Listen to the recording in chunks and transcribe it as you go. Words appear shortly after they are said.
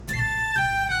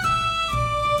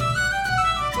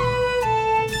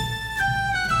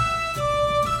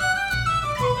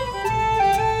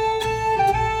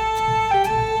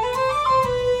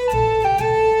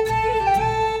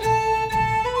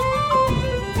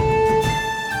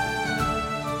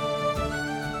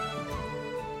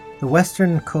The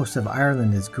western coast of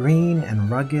Ireland is green and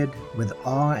rugged with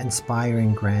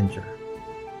awe-inspiring grandeur.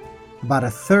 About a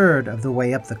third of the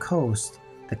way up the coast,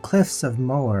 the cliffs of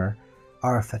Moher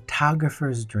are a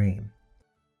photographer's dream.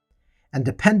 And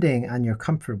depending on your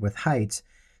comfort with heights,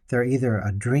 they're either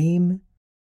a dream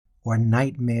or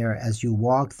nightmare as you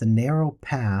walk the narrow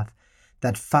path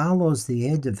that follows the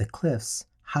edge of the cliffs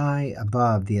high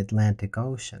above the Atlantic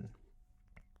Ocean.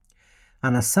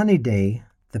 On a sunny day,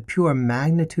 the pure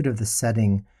magnitude of the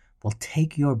setting will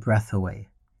take your breath away.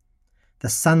 The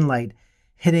sunlight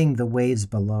hitting the waves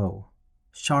below,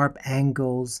 sharp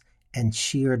angles and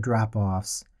sheer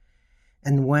drop-offs.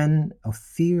 And when a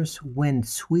fierce wind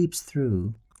sweeps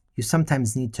through, you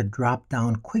sometimes need to drop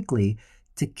down quickly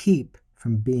to keep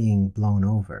from being blown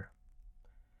over.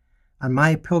 On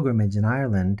my pilgrimage in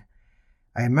Ireland,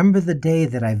 I remember the day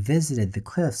that I visited the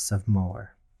cliffs of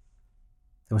Moher.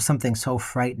 There was something so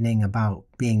frightening about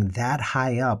being that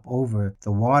high up over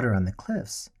the water on the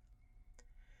cliffs.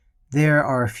 There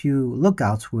are a few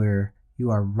lookouts where you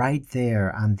are right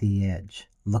there on the edge,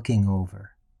 looking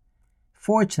over.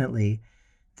 Fortunately,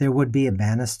 there would be a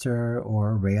banister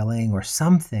or a railing or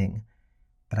something,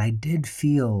 but I did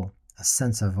feel a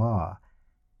sense of awe,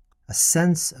 a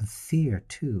sense of fear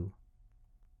too.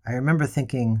 I remember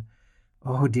thinking,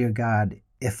 oh dear God,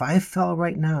 if I fell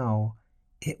right now,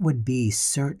 it would be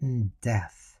certain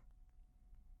death.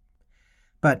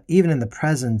 But even in the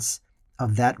presence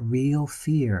of that real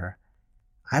fear,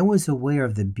 I was aware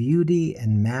of the beauty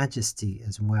and majesty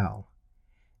as well,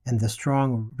 and the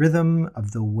strong rhythm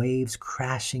of the waves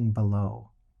crashing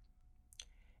below.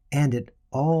 And it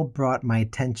all brought my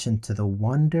attention to the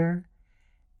wonder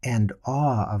and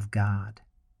awe of God,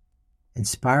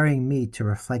 inspiring me to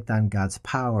reflect on God's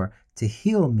power to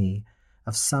heal me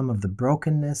of some of the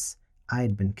brokenness I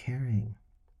had been carrying.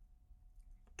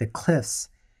 The cliffs,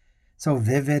 so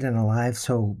vivid and alive,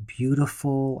 so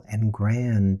beautiful and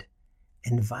grand,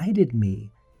 invited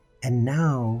me and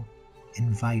now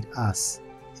invite us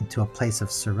into a place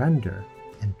of surrender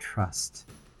and trust.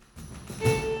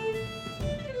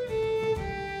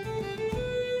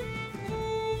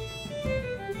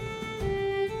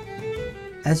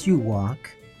 As you walk,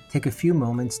 take a few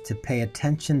moments to pay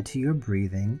attention to your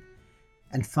breathing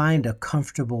and find a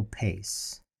comfortable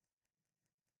pace.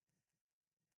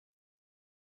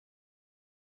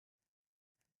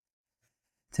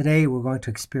 Today we're going to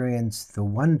experience the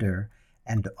wonder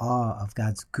and awe of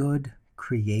God's good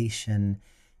creation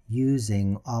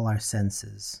using all our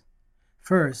senses.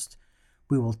 First,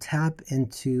 we will tap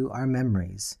into our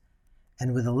memories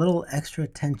and with a little extra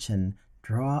attention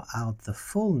draw out the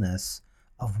fullness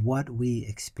of what we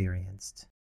experienced.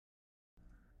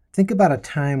 Think about a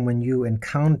time when you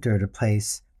encountered a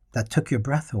place that took your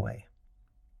breath away.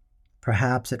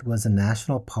 Perhaps it was a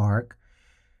national park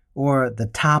or the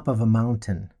top of a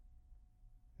mountain.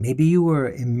 Maybe you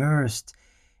were immersed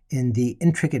in the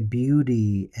intricate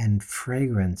beauty and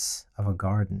fragrance of a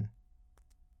garden.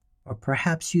 Or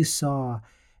perhaps you saw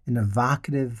an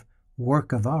evocative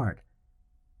work of art,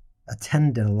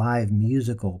 attended a live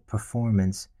musical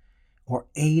performance, or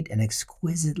ate an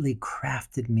exquisitely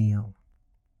crafted meal.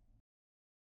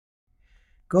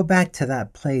 Go back to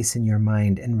that place in your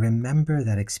mind and remember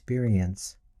that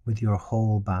experience with your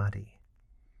whole body.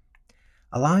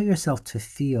 Allow yourself to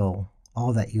feel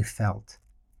all that you felt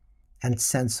and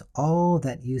sense all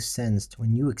that you sensed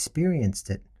when you experienced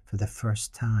it for the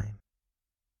first time.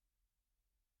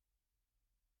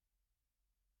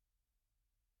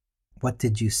 What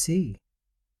did you see?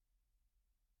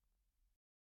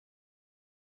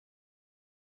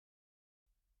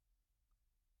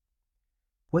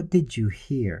 What did you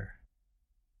hear?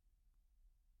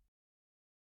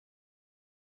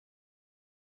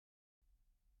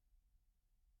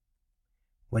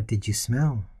 What did you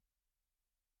smell?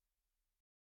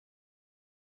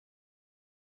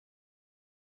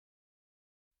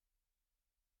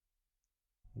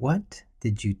 What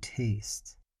did you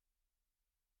taste?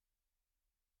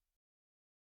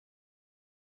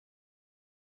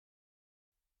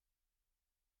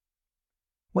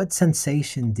 What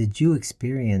sensation did you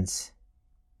experience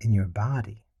in your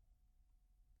body?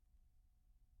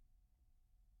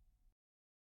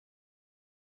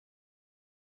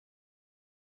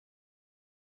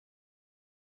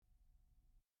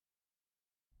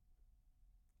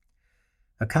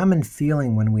 A common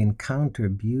feeling when we encounter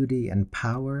beauty and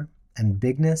power and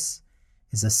bigness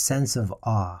is a sense of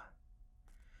awe.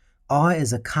 Awe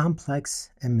is a complex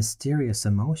and mysterious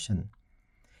emotion.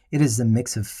 It is the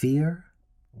mix of fear,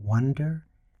 wonder,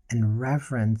 and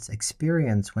reverence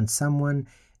experienced when someone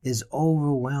is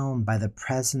overwhelmed by the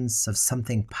presence of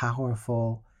something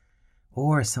powerful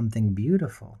or something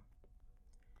beautiful.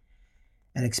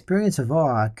 An experience of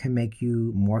awe can make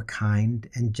you more kind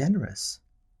and generous.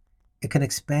 It can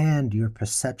expand your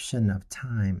perception of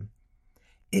time.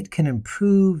 It can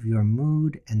improve your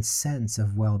mood and sense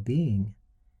of well-being.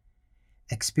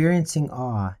 Experiencing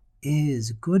awe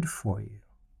is good for you.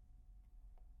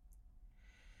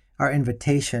 Our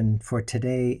invitation for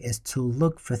today is to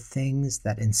look for things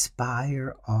that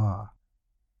inspire awe.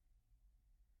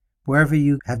 Wherever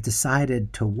you have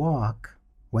decided to walk,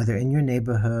 whether in your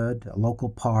neighborhood, a local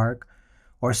park,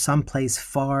 or someplace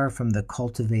far from the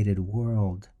cultivated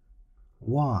world,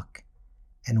 walk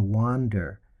and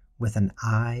wander with an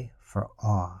eye for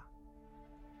awe.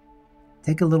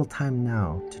 Take a little time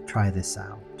now to try this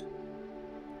out.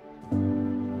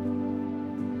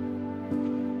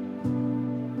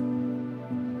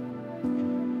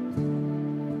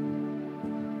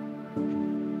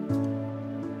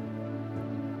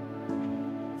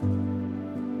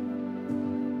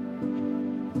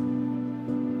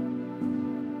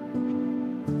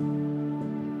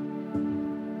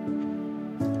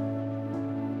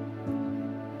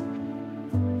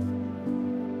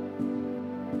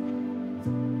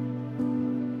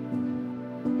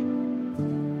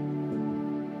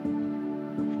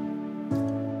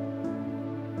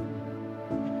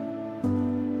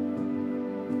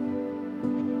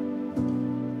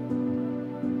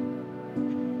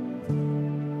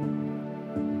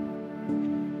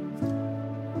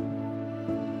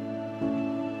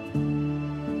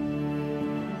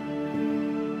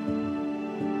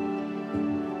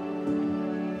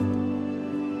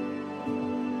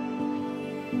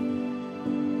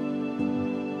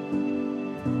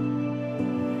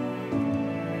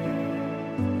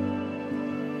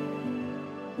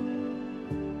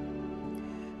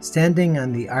 Standing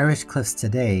on the Irish cliffs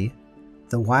today,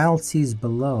 the wild seas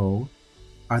below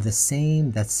are the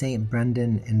same that St.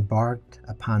 Brendan embarked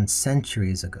upon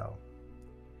centuries ago.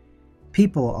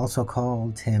 People also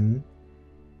called him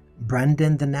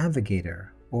Brendan the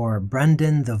Navigator or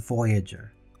Brendan the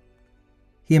Voyager.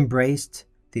 He embraced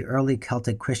the early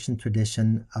Celtic Christian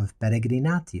tradition of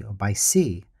peregrinatio by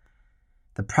sea,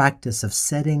 the practice of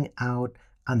setting out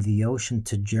on the ocean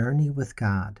to journey with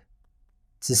God,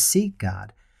 to seek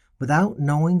God without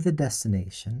knowing the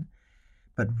destination,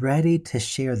 but ready to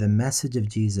share the message of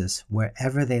Jesus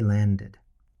wherever they landed.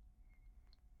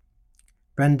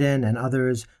 Brendan and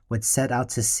others would set out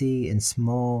to sea in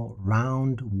small,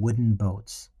 round wooden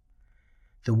boats.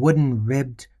 The wooden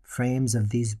ribbed frames of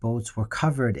these boats were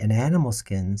covered in animal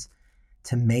skins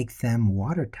to make them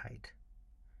watertight.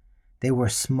 They were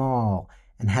small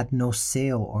and had no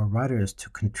sail or rudders to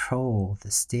control the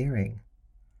steering.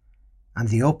 On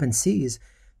the open seas,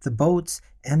 the boats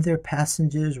and their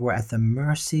passengers were at the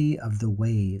mercy of the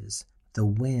waves, the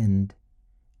wind,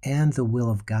 and the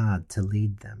will of God to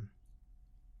lead them.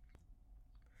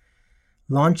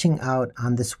 Launching out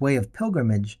on this way of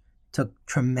pilgrimage took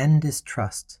tremendous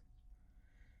trust.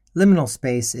 Liminal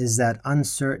space is that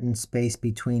uncertain space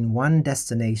between one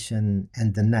destination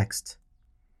and the next.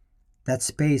 That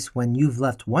space when you've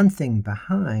left one thing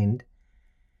behind,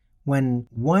 when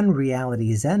one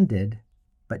reality is ended,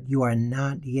 but you are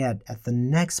not yet at the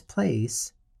next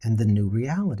place and the new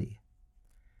reality.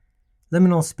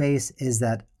 Liminal space is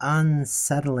that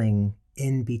unsettling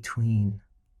in between.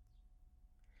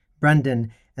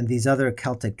 Brendan and these other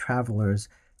Celtic travelers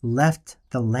left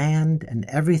the land and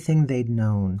everything they'd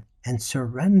known and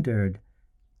surrendered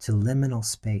to liminal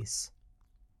space.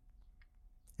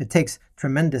 It takes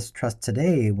tremendous trust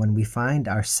today when we find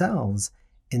ourselves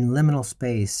in liminal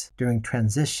space during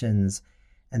transitions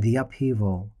and the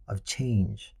upheaval of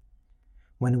change,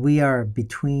 when we are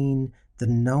between the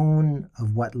known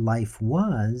of what life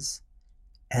was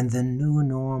and the new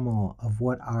normal of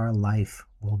what our life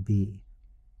will be.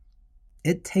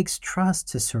 It takes trust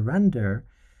to surrender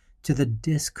to the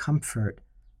discomfort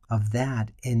of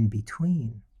that in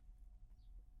between.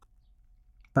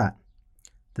 But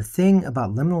the thing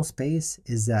about liminal space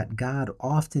is that God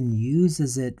often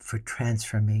uses it for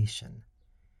transformation.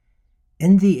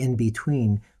 In the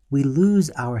in-between, we lose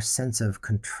our sense of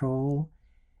control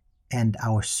and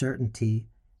our certainty,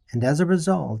 and as a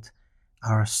result,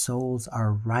 our souls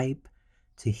are ripe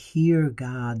to hear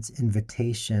God's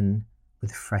invitation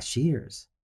with fresh ears.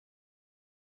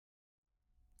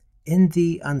 In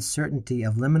the uncertainty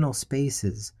of liminal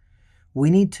spaces, we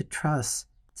need to trust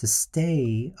to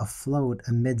stay afloat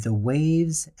amid the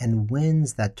waves and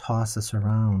winds that toss us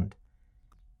around.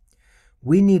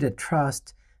 We need a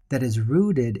trust that is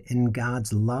rooted in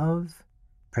God's love,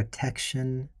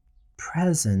 protection,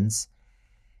 presence,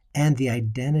 and the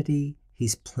identity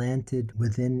He's planted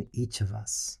within each of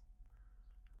us.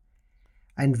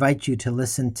 I invite you to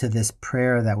listen to this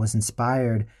prayer that was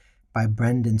inspired by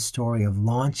Brendan's story of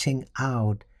launching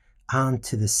out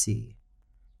onto the sea,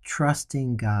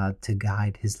 trusting God to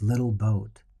guide his little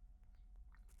boat.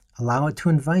 Allow it to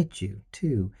invite you,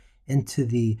 too, into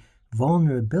the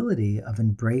vulnerability of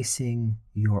embracing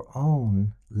your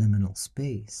own liminal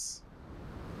space.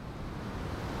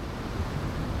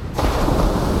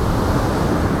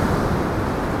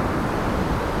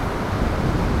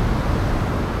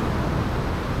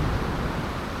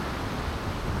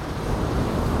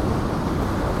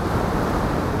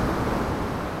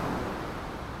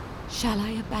 Shall I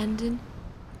abandon,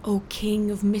 O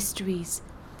King of mysteries,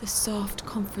 the soft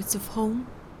comforts of home?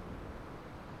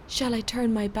 Shall I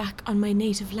turn my back on my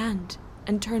native land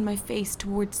and turn my face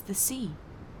towards the sea?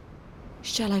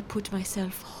 Shall I put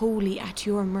myself wholly at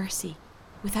your mercy,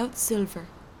 without silver,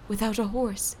 without a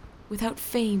horse, without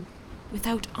fame,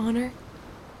 without honour?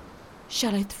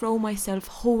 Shall I throw myself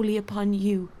wholly upon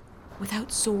you,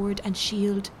 without sword and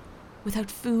shield,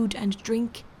 without food and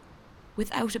drink,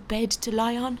 without a bed to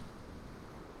lie on?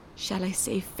 Shall I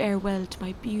say farewell to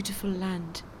my beautiful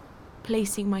land,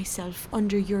 placing myself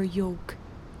under your yoke?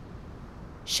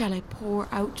 Shall I pour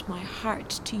out my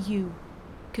heart to you,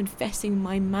 confessing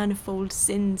my manifold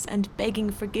sins and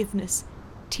begging forgiveness,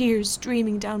 tears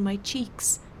streaming down my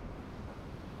cheeks?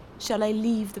 Shall I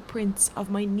leave the prints of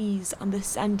my knees on the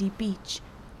sandy beach,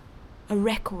 a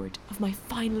record of my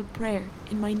final prayer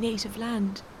in my native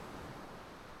land?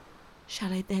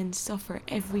 Shall I then suffer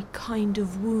every kind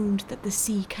of wound that the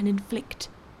sea can inflict?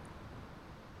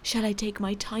 Shall I take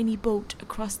my tiny boat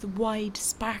across the wide,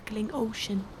 sparkling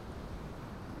ocean?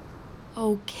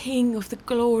 O King of the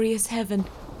glorious heaven,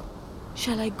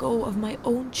 shall I go of my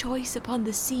own choice upon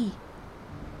the sea?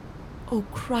 O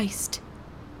Christ,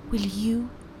 will you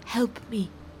help me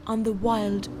on the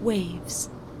wild waves?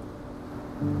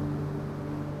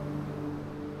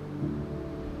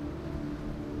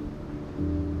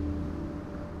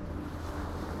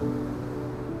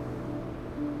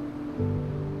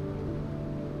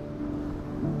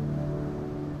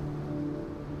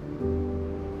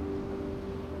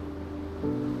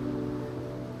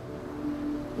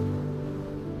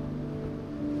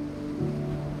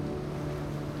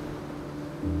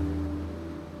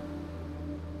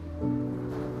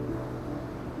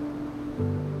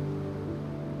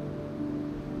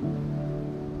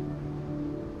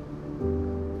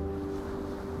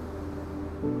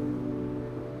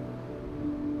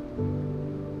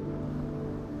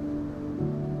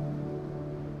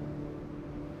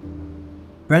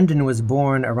 Brendan was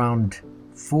born around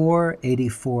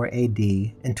 484 AD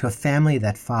into a family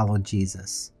that followed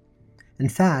Jesus. In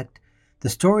fact, the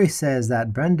story says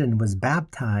that Brendan was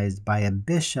baptized by a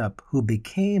bishop who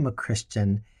became a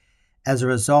Christian as a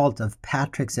result of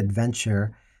Patrick's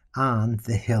adventure on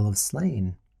the Hill of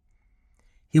Slain.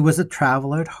 He was a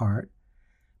traveler at heart,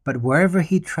 but wherever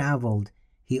he traveled,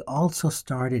 he also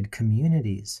started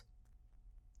communities.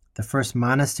 The first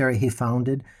monastery he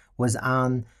founded was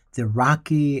on the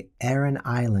rocky Aran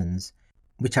Islands,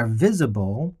 which are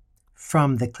visible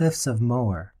from the cliffs of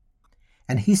Moher.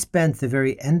 And he spent the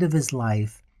very end of his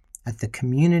life at the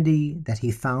community that he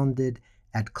founded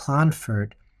at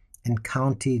Clonfert in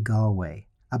County Galway,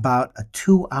 about a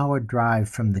 2-hour drive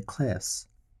from the cliffs.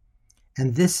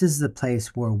 And this is the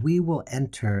place where we will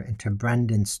enter into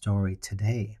Brendan's story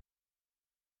today.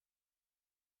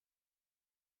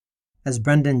 As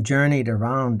Brendan journeyed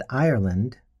around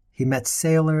Ireland, he met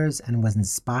sailors and was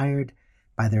inspired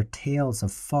by their tales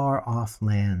of far-off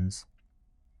lands.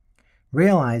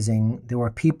 Realizing there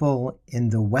were people in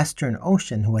the Western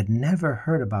Ocean who had never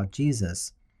heard about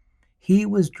Jesus, he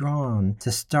was drawn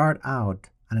to start out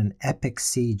on an epic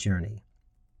sea journey.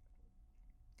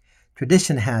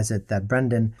 Tradition has it that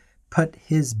Brendan put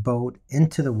his boat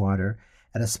into the water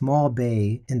at a small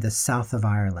bay in the south of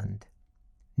Ireland,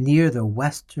 near the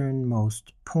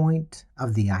westernmost point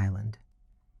of the island.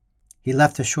 He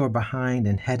left the shore behind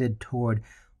and headed toward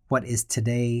what is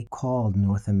today called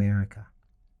North America.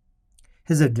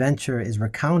 His adventure is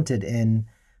recounted in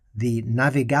the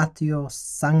Navigatio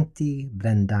Sancti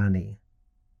Brendani,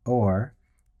 or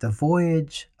the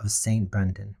Voyage of Saint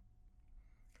Brendan.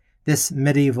 This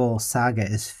medieval saga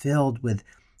is filled with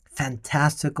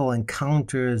fantastical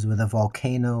encounters with a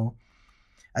volcano,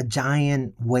 a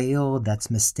giant whale that's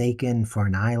mistaken for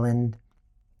an island,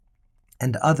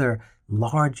 and other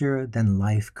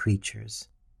larger-than-life creatures.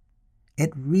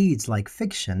 It reads like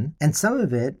fiction, and some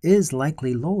of it is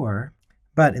likely lore,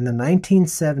 but in the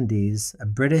 1970s, a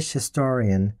British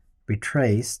historian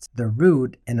retraced the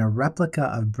route in a replica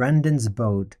of Brendan's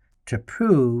boat to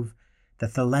prove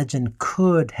that the legend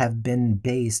could have been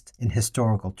based in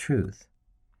historical truth.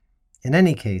 In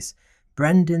any case,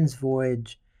 Brendan's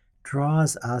voyage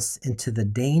draws us into the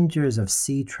dangers of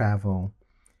sea travel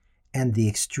and the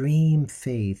extreme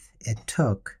faith it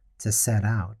took to set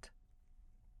out.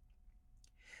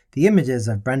 The images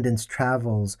of Brendan's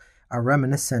travels are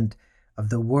reminiscent of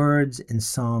the words in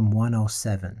Psalm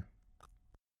 107.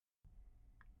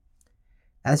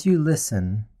 As you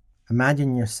listen,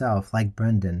 imagine yourself, like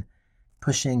Brendan,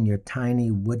 pushing your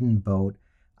tiny wooden boat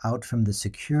out from the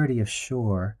security of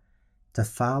shore to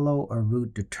follow a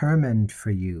route determined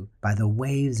for you by the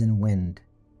waves and wind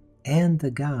and the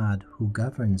God who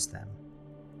governs them.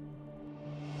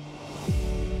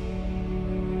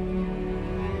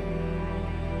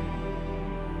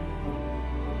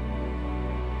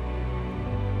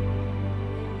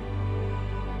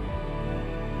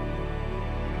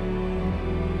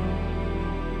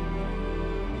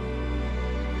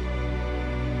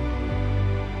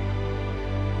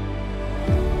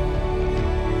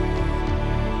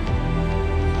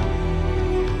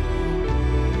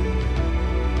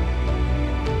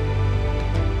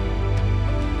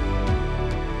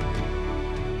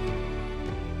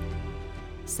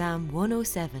 Psalm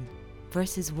 107,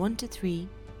 verses 1 to 3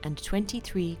 and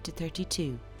 23 to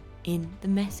 32, in the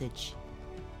Message.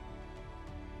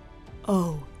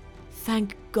 Oh,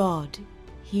 thank God,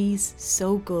 He's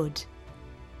so good.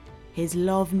 His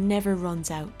love never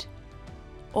runs out.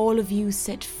 All of you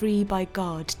set free by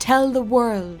God, tell the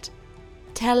world.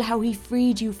 Tell how He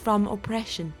freed you from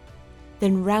oppression,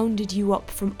 then rounded you up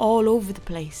from all over the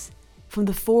place, from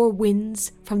the four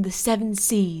winds, from the seven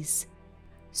seas.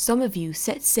 Some of you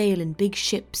set sail in big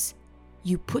ships.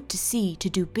 You put to sea to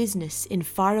do business in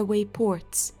faraway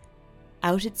ports.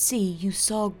 Out at sea you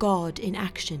saw God in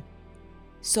action,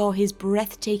 saw His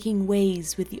breathtaking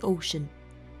ways with the ocean.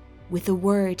 With a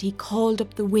word He called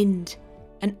up the wind,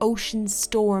 an ocean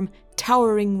storm,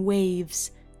 towering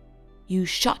waves. You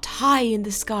shot high in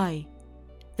the sky,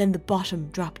 then the bottom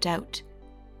dropped out.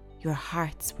 Your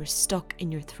hearts were stuck in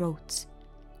your throats.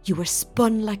 You were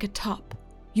spun like a top.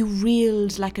 You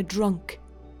reeled like a drunk.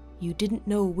 You didn't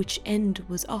know which end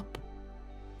was up.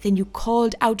 Then you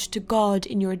called out to God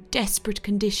in your desperate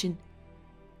condition.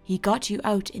 He got you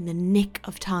out in the nick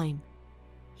of time.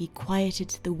 He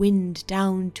quieted the wind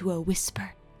down to a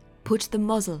whisper, put the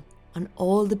muzzle on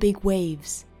all the big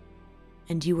waves.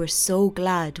 And you were so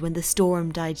glad when the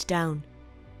storm died down,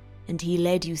 and He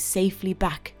led you safely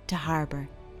back to harbour.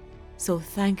 So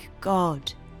thank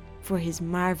God for His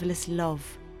marvellous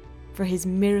love, for His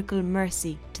miracle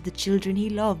mercy to the children He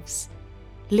loves.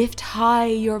 Lift high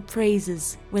your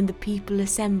praises when the people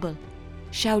assemble.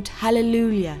 Shout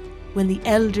hallelujah when the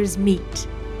elders meet.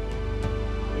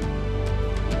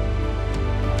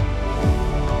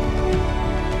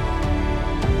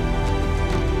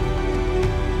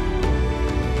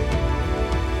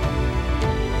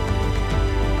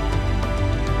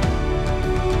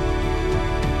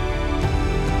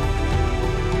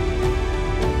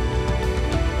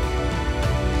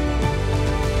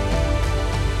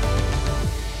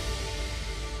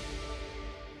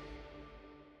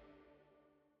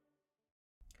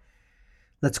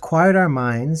 Let's quiet our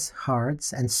minds,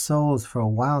 hearts, and souls for a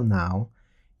while now,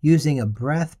 using a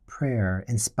breath prayer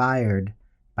inspired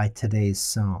by today's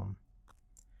psalm.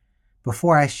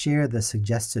 Before I share the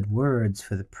suggested words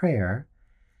for the prayer,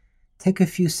 take a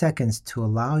few seconds to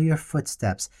allow your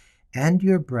footsteps and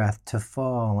your breath to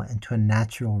fall into a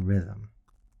natural rhythm.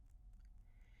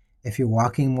 If you're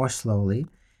walking more slowly,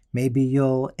 maybe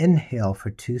you'll inhale for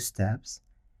 2 steps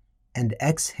and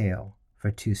exhale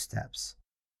for 2 steps.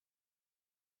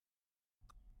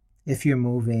 If you're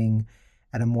moving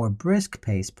at a more brisk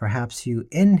pace, perhaps you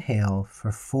inhale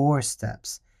for 4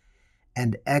 steps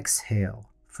and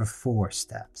exhale for 4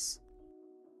 steps.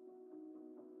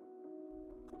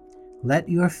 Let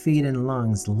your feet and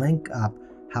lungs link up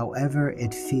however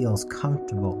it feels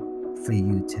comfortable for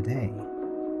you today.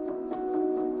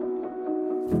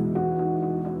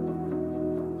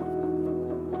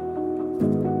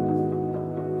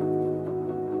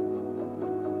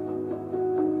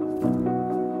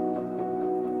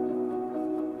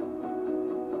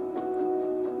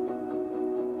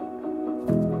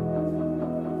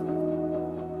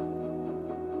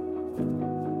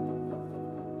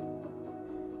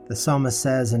 The psalmist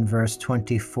says in verse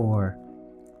 24,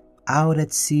 "Out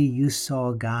at sea you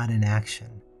saw God in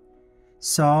action,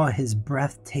 saw His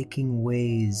breathtaking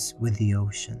ways with the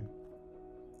ocean."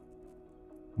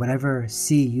 Whatever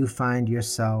sea you find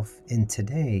yourself in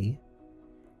today,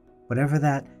 whatever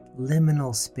that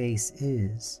liminal space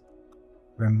is,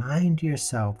 remind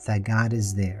yourself that God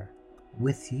is there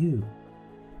with you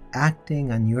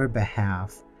acting on your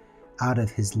behalf out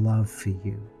of his love for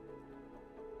you.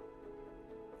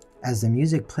 As the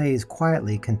music plays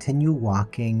quietly, continue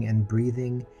walking and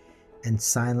breathing and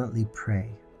silently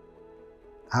pray.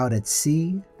 Out at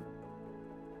sea,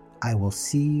 I will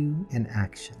see you in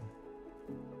action.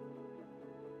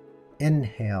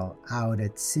 Inhale, out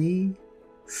at sea.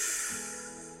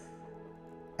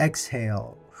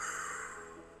 Exhale,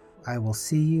 I will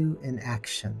see you in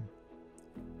action.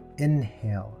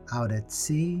 Inhale, out at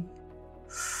sea.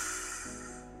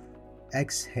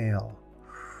 Exhale,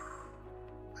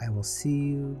 I will see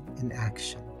you in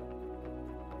action.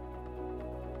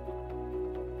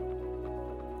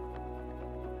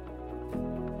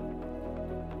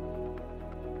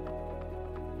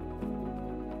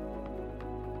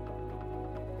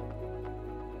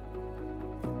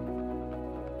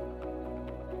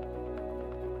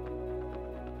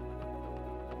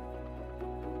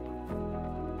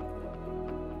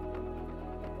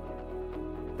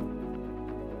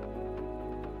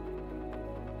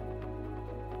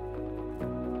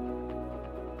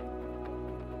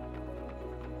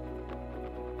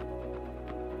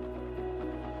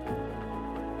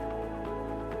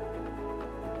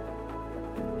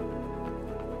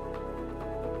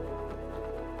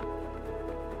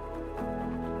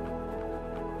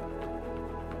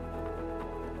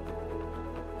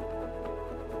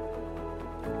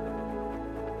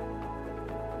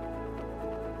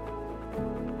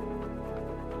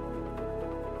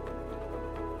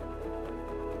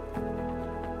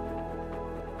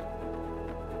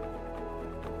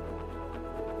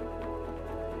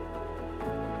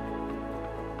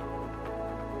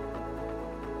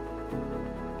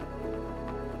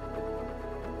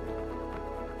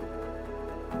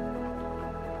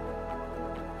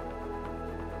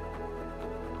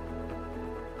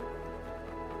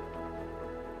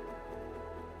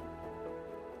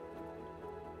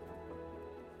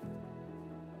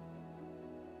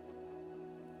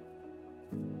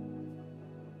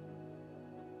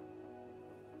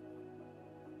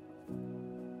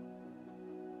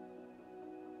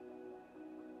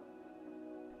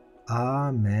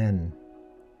 Amen.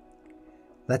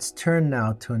 Let's turn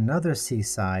now to another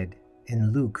seaside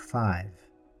in Luke 5.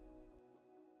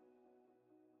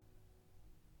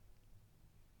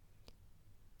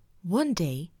 One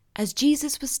day, as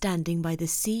Jesus was standing by the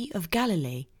Sea of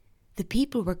Galilee, the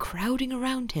people were crowding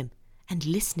around him and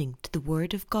listening to the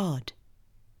word of God.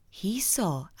 He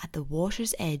saw at the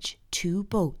water's edge 2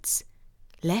 boats,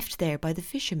 left there by the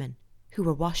fishermen who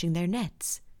were washing their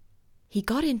nets. He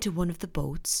got into one of the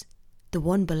boats, the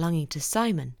one belonging to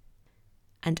Simon,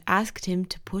 and asked him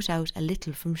to put out a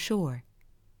little from shore.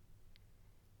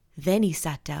 Then he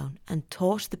sat down and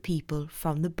taught the people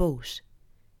from the boat.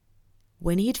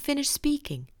 When he had finished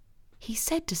speaking, he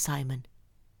said to Simon,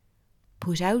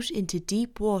 "Put out into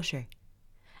deep water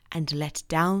and let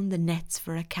down the nets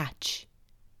for a catch."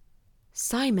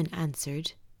 Simon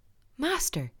answered,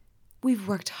 "Master, we've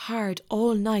worked hard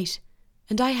all night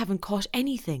and I haven't caught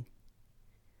anything.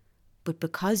 But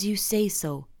because you say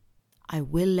so, I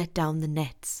will let down the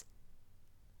nets."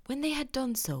 When they had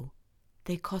done so,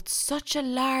 they caught such a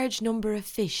large number of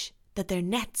fish that their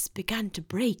nets began to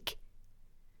break.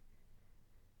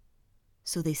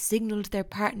 So they signalled their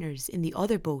partners in the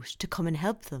other boat to come and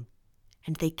help them,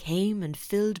 and they came and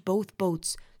filled both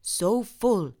boats so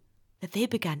full that they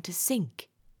began to sink.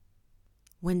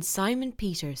 When Simon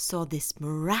Peter saw this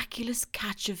miraculous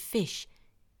catch of fish,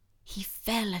 he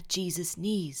fell at Jesus'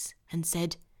 knees and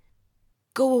said,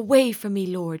 "Go away from me,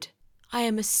 Lord, I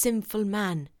am a sinful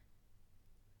man."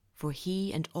 For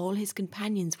he and all his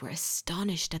companions were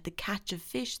astonished at the catch of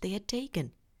fish they had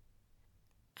taken.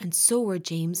 And so were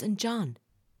James and John,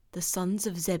 the sons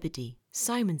of Zebedee,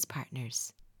 Simon's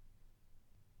partners.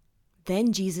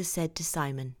 Then Jesus said to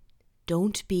Simon,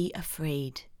 "Don't be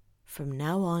afraid. From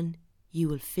now on, you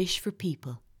will fish for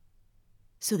people."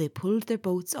 So they pulled their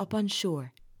boats up on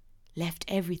shore, left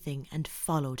everything and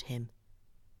followed him.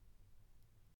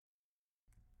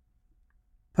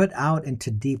 Put out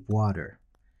into deep water.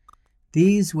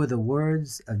 These were the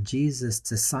words of Jesus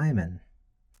to Simon.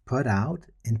 Put out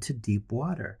into deep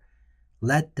water.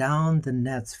 Let down the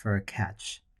nets for a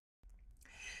catch.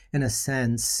 In a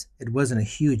sense, it wasn't a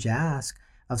huge ask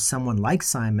of someone like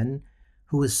Simon,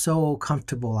 who was so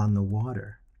comfortable on the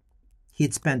water. He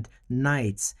had spent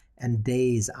nights and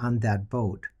days on that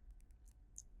boat.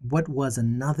 What was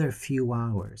another few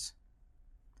hours?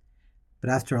 But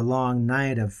after a long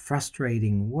night of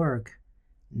frustrating work,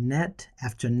 net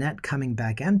after net coming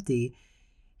back empty,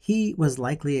 he was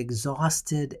likely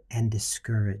exhausted and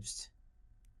discouraged.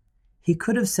 He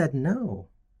could have said no.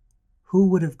 Who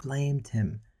would have blamed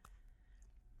him?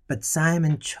 But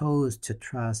Simon chose to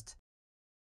trust.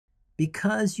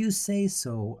 Because you say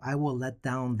so, I will let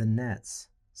down the nets,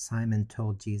 Simon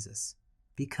told Jesus.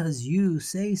 Because you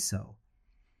say so.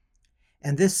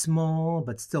 And this small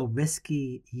but still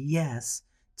risky yes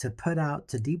to put out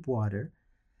to deep water,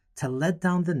 to let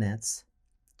down the nets,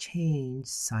 changed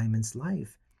Simon's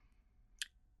life.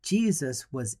 Jesus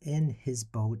was in his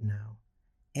boat now,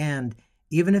 and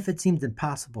even if it seemed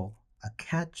impossible, a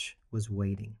catch was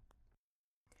waiting.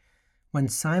 When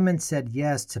Simon said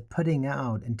yes to putting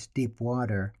out into deep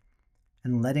water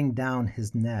and letting down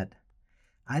his net,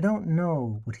 I don't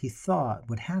know what he thought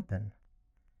would happen,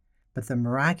 but the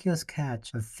miraculous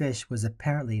catch of fish was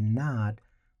apparently not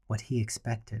what he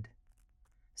expected.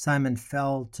 Simon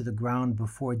fell to the ground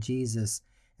before Jesus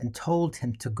and told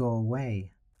him to go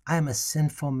away. I am a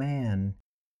sinful man.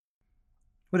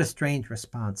 What a strange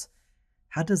response.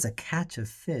 How does a catch of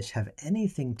fish have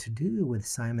anything to do with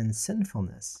Simon's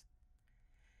sinfulness?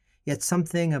 Yet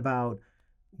something about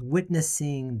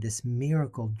witnessing this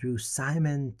miracle drew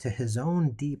Simon to his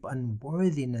own deep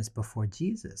unworthiness before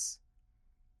Jesus.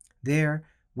 There,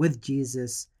 with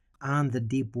Jesus, on the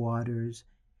deep waters,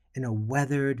 in a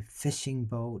weathered fishing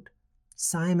boat,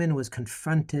 Simon was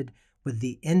confronted with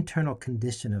the internal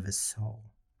condition of his soul.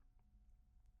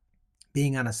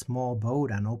 Being on a small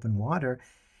boat on open water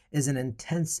is an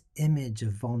intense image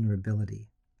of vulnerability.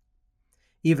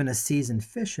 Even a seasoned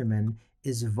fisherman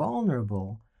is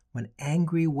vulnerable when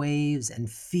angry waves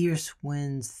and fierce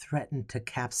winds threaten to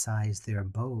capsize their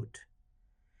boat.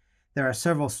 There are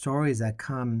several stories that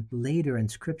come later in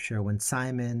Scripture when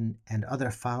Simon and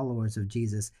other followers of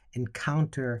Jesus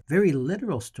encounter very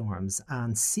literal storms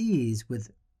on seas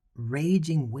with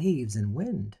raging waves and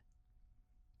wind.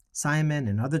 Simon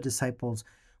and other disciples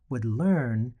would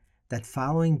learn that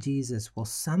following Jesus will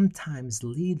sometimes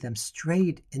lead them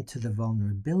straight into the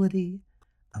vulnerability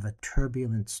of a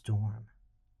turbulent storm.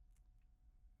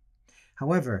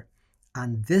 However,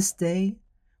 on this day,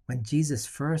 when Jesus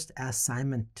first asked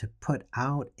Simon to put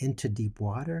out into deep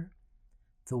water,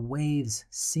 the waves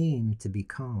seemed to be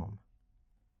calm.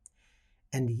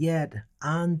 And yet,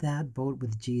 on that boat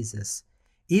with Jesus,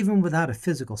 even without a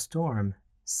physical storm,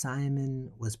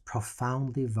 Simon was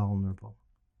profoundly vulnerable.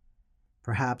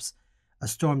 Perhaps a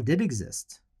storm did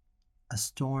exist, a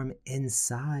storm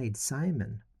inside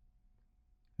Simon.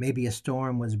 Maybe a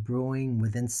storm was brewing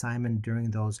within Simon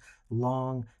during those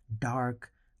long,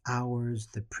 dark hours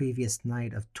the previous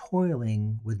night of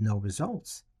toiling with no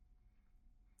results.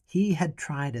 He had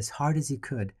tried as hard as he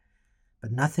could,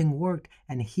 but nothing worked,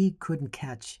 and he couldn't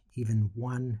catch even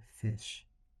one fish.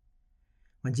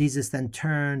 When Jesus then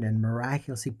turned and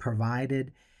miraculously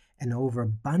provided an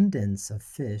overabundance of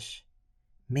fish,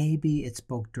 maybe it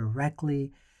spoke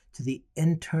directly to the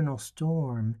internal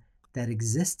storm that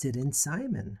existed in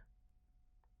Simon.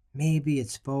 Maybe it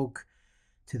spoke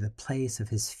to the place of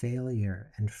his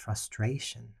failure and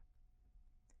frustration.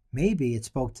 Maybe it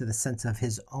spoke to the sense of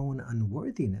his own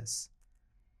unworthiness.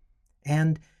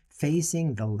 And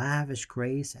facing the lavish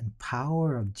grace and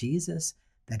power of Jesus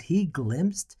that he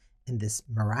glimpsed in this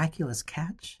miraculous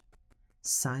catch,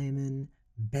 Simon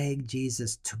begged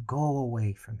Jesus to go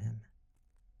away from him.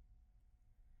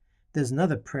 There's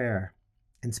another prayer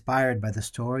inspired by the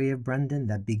story of Brendan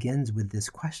that begins with this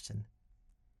question.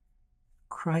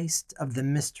 Christ of the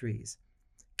mysteries,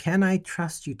 can I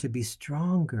trust you to be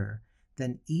stronger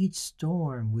than each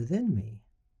storm within me?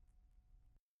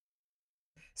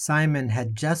 Simon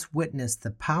had just witnessed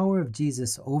the power of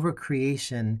Jesus over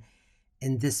creation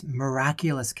in this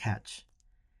miraculous catch.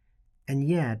 And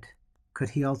yet, could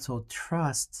he also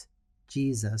trust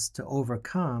Jesus to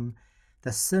overcome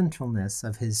the sinfulness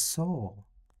of his soul?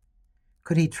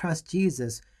 Could he trust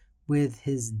Jesus with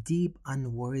his deep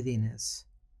unworthiness?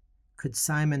 Could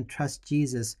Simon trust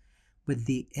Jesus with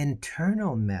the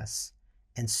internal mess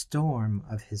and storm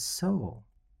of his soul?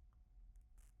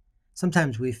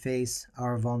 Sometimes we face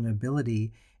our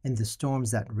vulnerability in the storms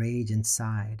that rage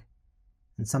inside,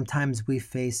 and sometimes we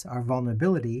face our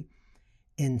vulnerability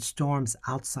in storms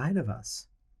outside of us,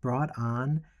 brought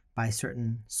on by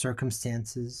certain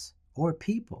circumstances or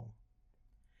people.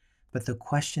 But the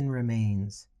question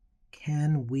remains,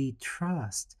 can we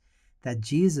trust that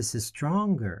Jesus is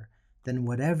stronger than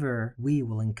whatever we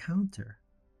will encounter?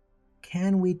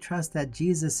 Can we trust that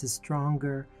Jesus is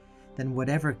stronger than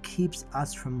whatever keeps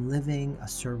us from living a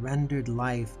surrendered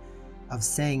life of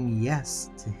saying yes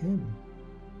to him?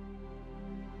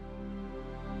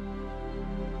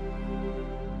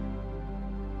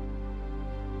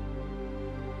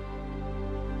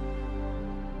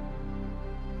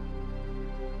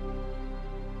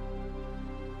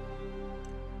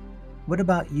 What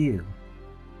about you?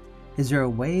 Is there a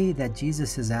way that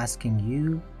Jesus is asking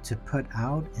you to put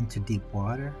out into deep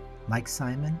water, like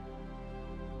Simon?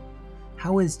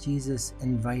 How is Jesus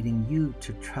inviting you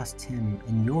to trust Him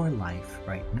in your life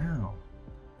right now?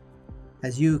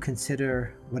 As you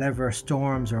consider whatever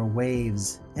storms or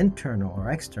waves, internal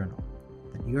or external,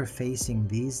 that you're facing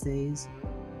these days,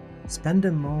 spend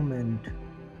a moment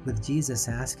with Jesus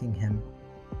asking Him,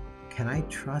 can I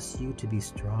trust you to be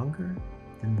stronger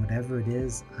than whatever it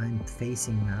is I'm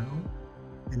facing now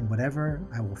and whatever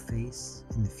I will face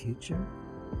in the future?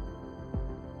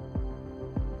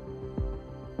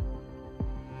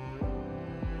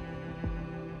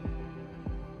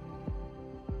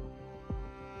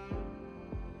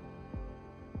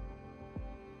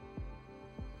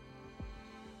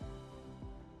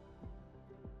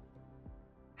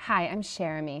 Hi, I'm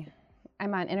Sheremy.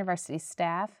 I'm on InterVarsity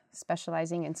staff,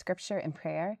 specializing in scripture and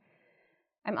prayer.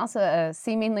 I'm also a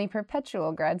seemingly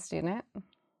perpetual grad student.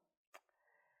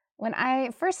 When I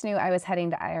first knew I was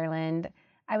heading to Ireland,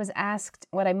 I was asked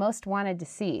what I most wanted to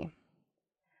see.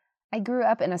 I grew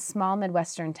up in a small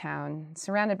Midwestern town,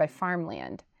 surrounded by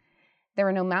farmland. There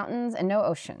were no mountains and no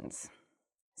oceans.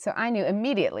 So I knew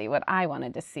immediately what I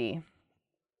wanted to see.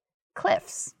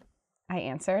 Cliffs, I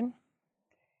answered.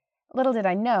 Little did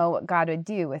I know what God would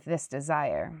do with this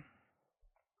desire.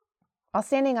 While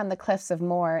standing on the cliffs of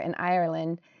Moher in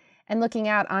Ireland and looking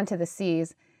out onto the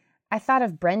seas, I thought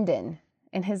of Brendan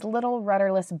in his little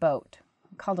rudderless boat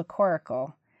called a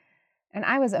coracle, and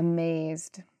I was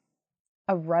amazed.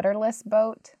 A rudderless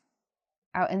boat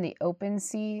out in the open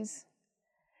seas?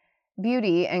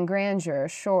 Beauty and grandeur,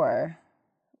 sure,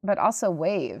 but also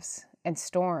waves and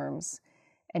storms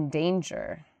and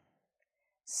danger.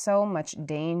 So much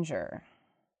danger.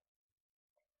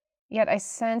 Yet I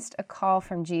sensed a call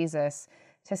from Jesus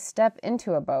to step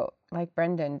into a boat like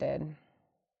Brendan did.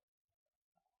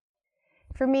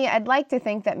 For me, I'd like to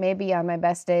think that maybe on my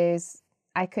best days,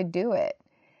 I could do it,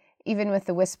 even with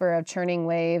the whisper of churning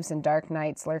waves and dark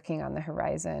nights lurking on the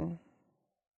horizon.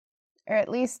 Or at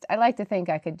least I like to think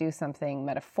I could do something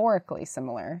metaphorically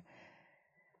similar.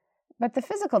 But the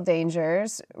physical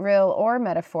dangers, real or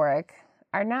metaphoric,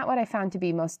 are not what I found to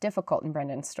be most difficult in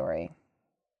Brendan's story.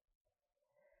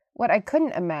 What I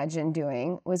couldn't imagine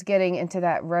doing was getting into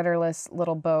that rudderless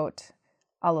little boat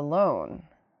all alone.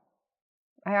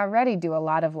 I already do a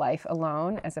lot of life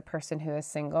alone as a person who is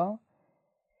single.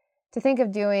 To think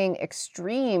of doing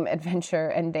extreme adventure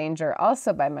and danger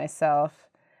also by myself,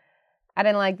 I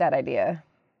didn't like that idea.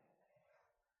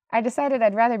 I decided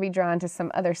I'd rather be drawn to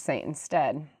some other saint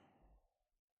instead.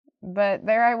 But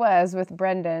there I was with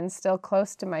Brendan still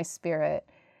close to my spirit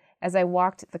as I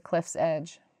walked the cliff's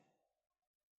edge.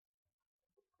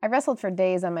 I wrestled for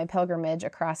days on my pilgrimage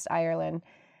across Ireland,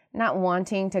 not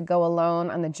wanting to go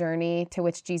alone on the journey to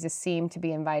which Jesus seemed to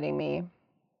be inviting me.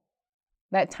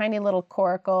 That tiny little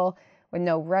coracle with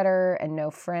no rudder and no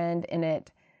friend in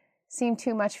it seemed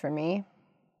too much for me.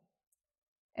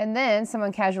 And then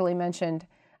someone casually mentioned,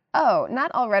 oh,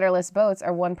 not all rudderless boats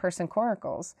are one-person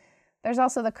coracles. There's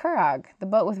also the curragh, the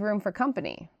boat with room for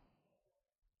company.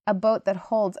 A boat that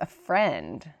holds a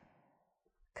friend.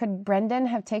 Could Brendan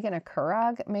have taken a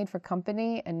curragh made for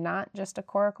company and not just a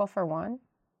coracle for one?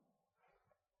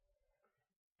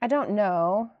 I don't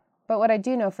know, but what I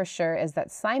do know for sure is that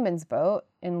Simon's boat,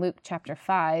 in Luke chapter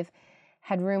 5,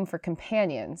 had room for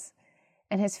companions,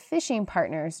 and his fishing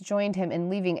partners joined him in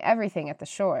leaving everything at the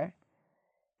shore.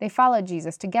 They followed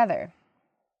Jesus together.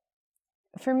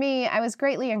 For me, I was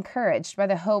greatly encouraged by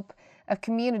the hope of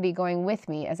community going with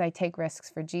me as I take risks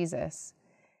for Jesus.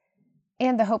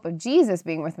 And the hope of Jesus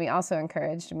being with me also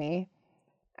encouraged me.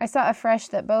 I saw afresh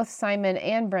that both Simon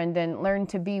and Brendan learned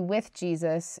to be with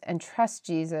Jesus and trust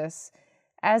Jesus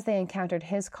as they encountered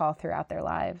his call throughout their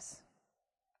lives.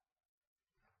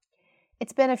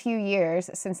 It's been a few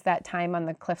years since that time on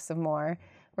the cliffs of Moher,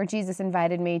 where Jesus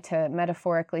invited me to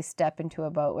metaphorically step into a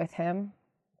boat with him.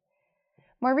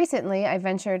 More recently, I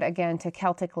ventured again to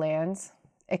Celtic lands,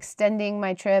 extending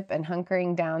my trip and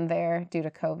hunkering down there due to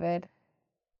COVID.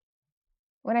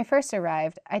 When I first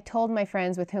arrived, I told my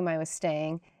friends with whom I was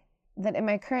staying that in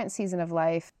my current season of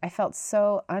life, I felt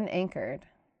so unanchored.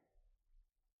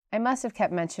 I must have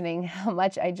kept mentioning how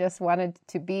much I just wanted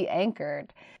to be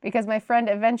anchored, because my friend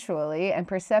eventually and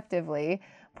perceptively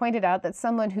pointed out that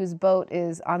someone whose boat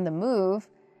is on the move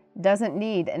doesn't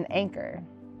need an anchor.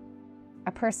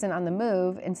 A person on the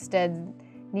move instead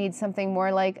needs something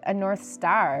more like a North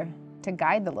Star to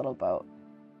guide the little boat.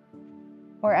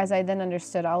 Or as I then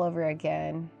understood all over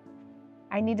again,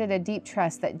 I needed a deep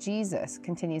trust that Jesus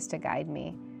continues to guide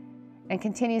me and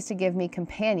continues to give me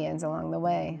companions along the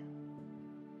way.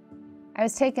 I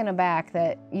was taken aback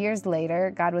that years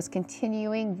later, God was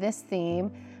continuing this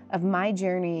theme of my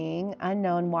journeying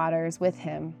unknown waters with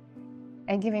Him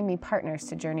and giving me partners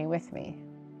to journey with me.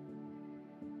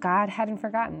 God hadn't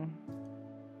forgotten.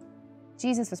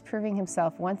 Jesus was proving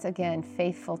Himself once again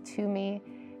faithful to me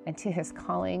and to His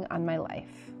calling on my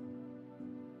life.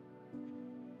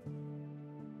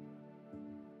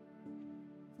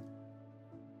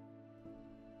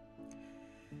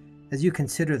 As you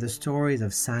consider the stories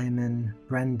of Simon,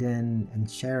 Brendan, and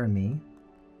Jeremy,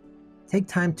 take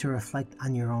time to reflect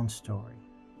on your own story.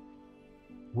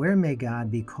 Where may God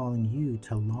be calling you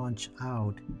to launch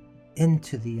out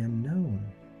into the unknown?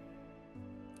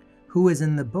 Who is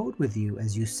in the boat with you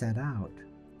as you set out?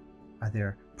 Are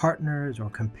there partners or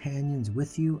companions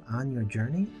with you on your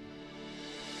journey?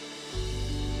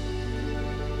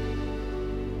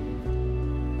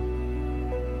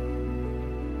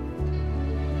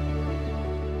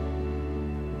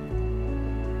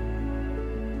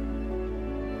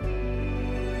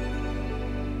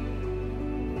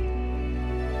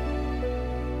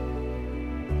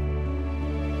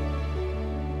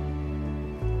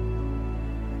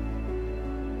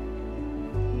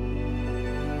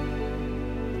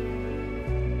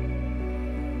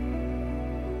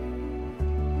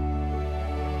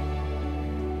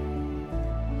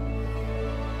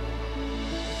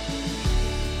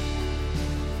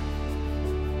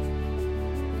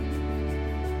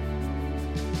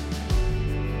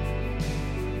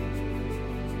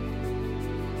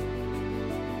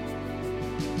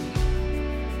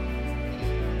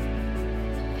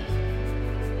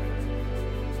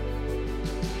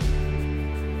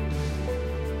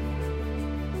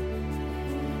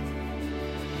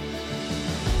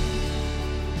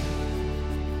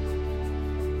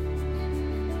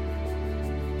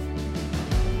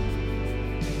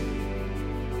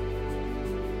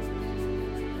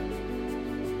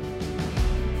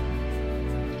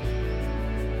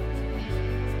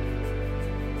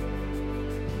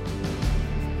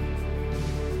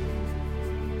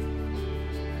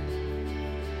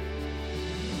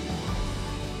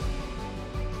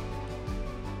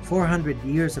 "400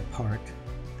 years apart,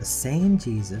 the same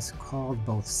Jesus called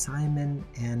both Simon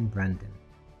and Brendan.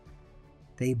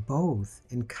 They both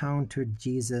encountered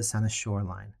Jesus on a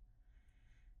shoreline.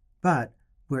 But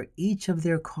where each of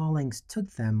their callings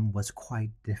took them was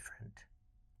quite different.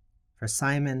 For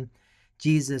Simon,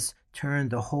 Jesus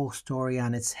turned the whole story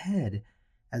on its head,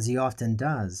 as He often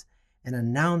does, and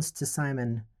announced to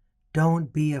Simon,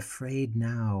 'Don't be afraid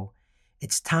now.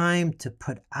 It's time to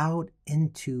put out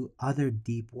into other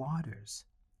deep waters.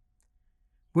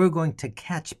 We're going to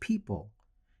catch people,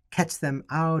 catch them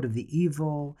out of the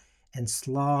evil and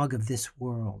slog of this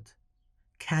world,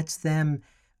 catch them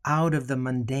out of the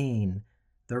mundane,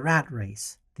 the rat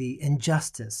race, the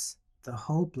injustice, the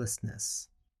hopelessness.'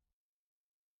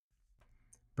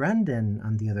 Brendan,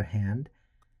 on the other hand,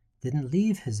 didn't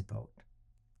leave his boat.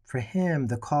 For him,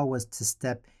 the call was to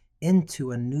step into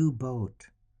a new boat,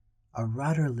 a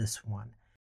rudderless one.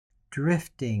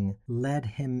 Drifting led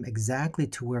him exactly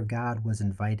to where God was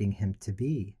inviting him to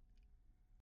be.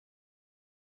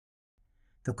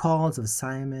 The calls of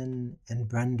Simon and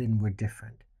Brendan were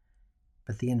different,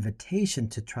 but the invitation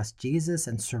to trust Jesus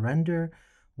and surrender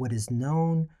what is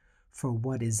known for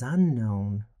what is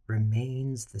unknown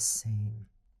remains the same.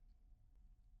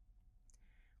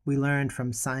 We learned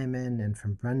from Simon and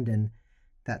from Brendan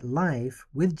that life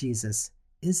with Jesus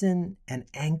isn't an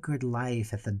anchored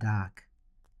life at the dock,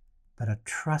 but a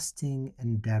trusting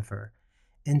endeavor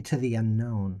into the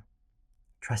unknown,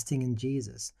 trusting in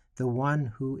Jesus, the one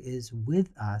who is with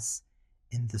us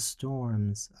in the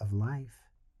storms of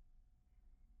life.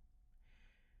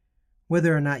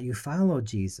 Whether or not you follow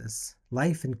Jesus,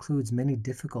 life includes many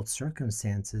difficult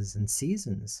circumstances and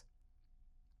seasons,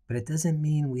 but it doesn't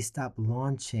mean we stop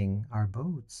launching our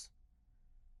boats.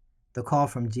 The call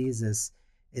from Jesus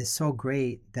is so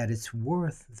great that it's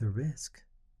worth the risk.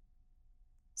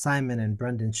 Simon and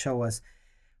Brendan show us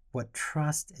what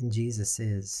trust in Jesus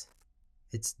is.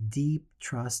 It's deep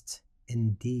trust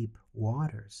in deep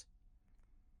waters.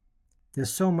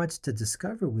 There's so much to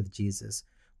discover with Jesus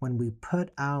when we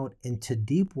put out into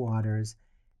deep waters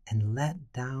and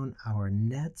let down our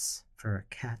nets for a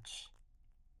catch.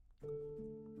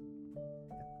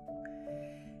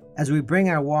 As we bring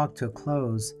our walk to a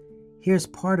close, here's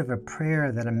part of a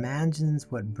prayer that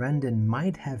imagines what Brendan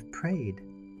might have prayed.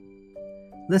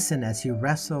 Listen as he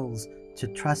wrestles to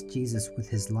trust Jesus with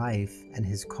his life and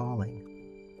his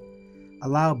calling.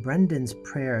 Allow Brendan's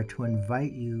prayer to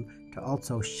invite you to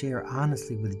also share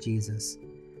honestly with Jesus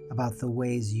about the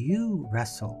ways you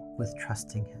wrestle with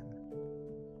trusting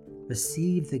him.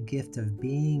 receive the gift of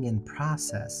being in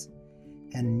process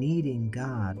and needing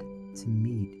God to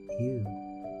meet you.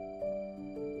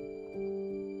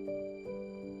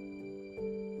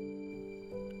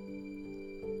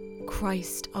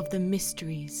 Christ of the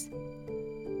mysteries,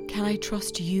 can I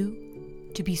trust you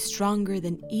to be stronger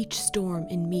than each storm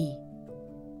in me?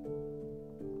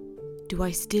 Do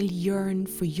I still yearn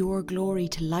for your glory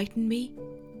to lighten me?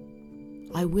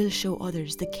 I will show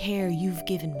others the care you've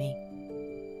given me.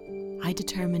 I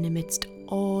determine amidst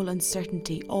all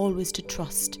uncertainty always to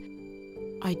trust.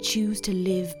 I choose to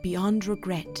live beyond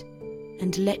regret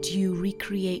and let you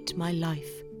recreate my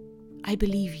life. I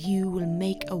believe you will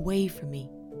make a way for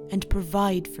me and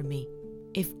provide for me.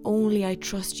 If only I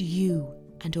trust you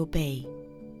and obey.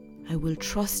 I will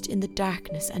trust in the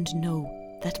darkness and know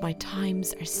that my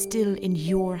times are still in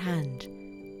your hand.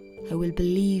 I will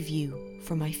believe you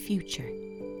for my future,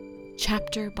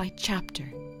 chapter by chapter,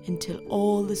 until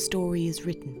all the story is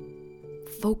written.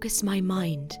 Focus my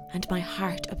mind and my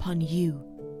heart upon you,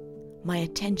 my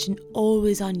attention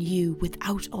always on you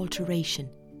without alteration.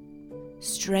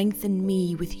 Strengthen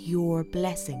me with your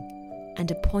blessing and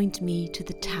appoint me to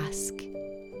the task.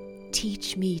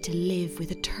 Teach me to live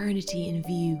with eternity in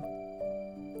view.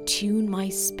 Tune my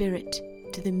spirit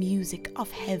to the music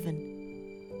of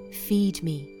heaven. Feed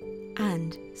me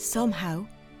and, somehow,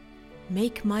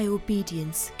 make my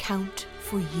obedience count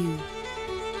for you.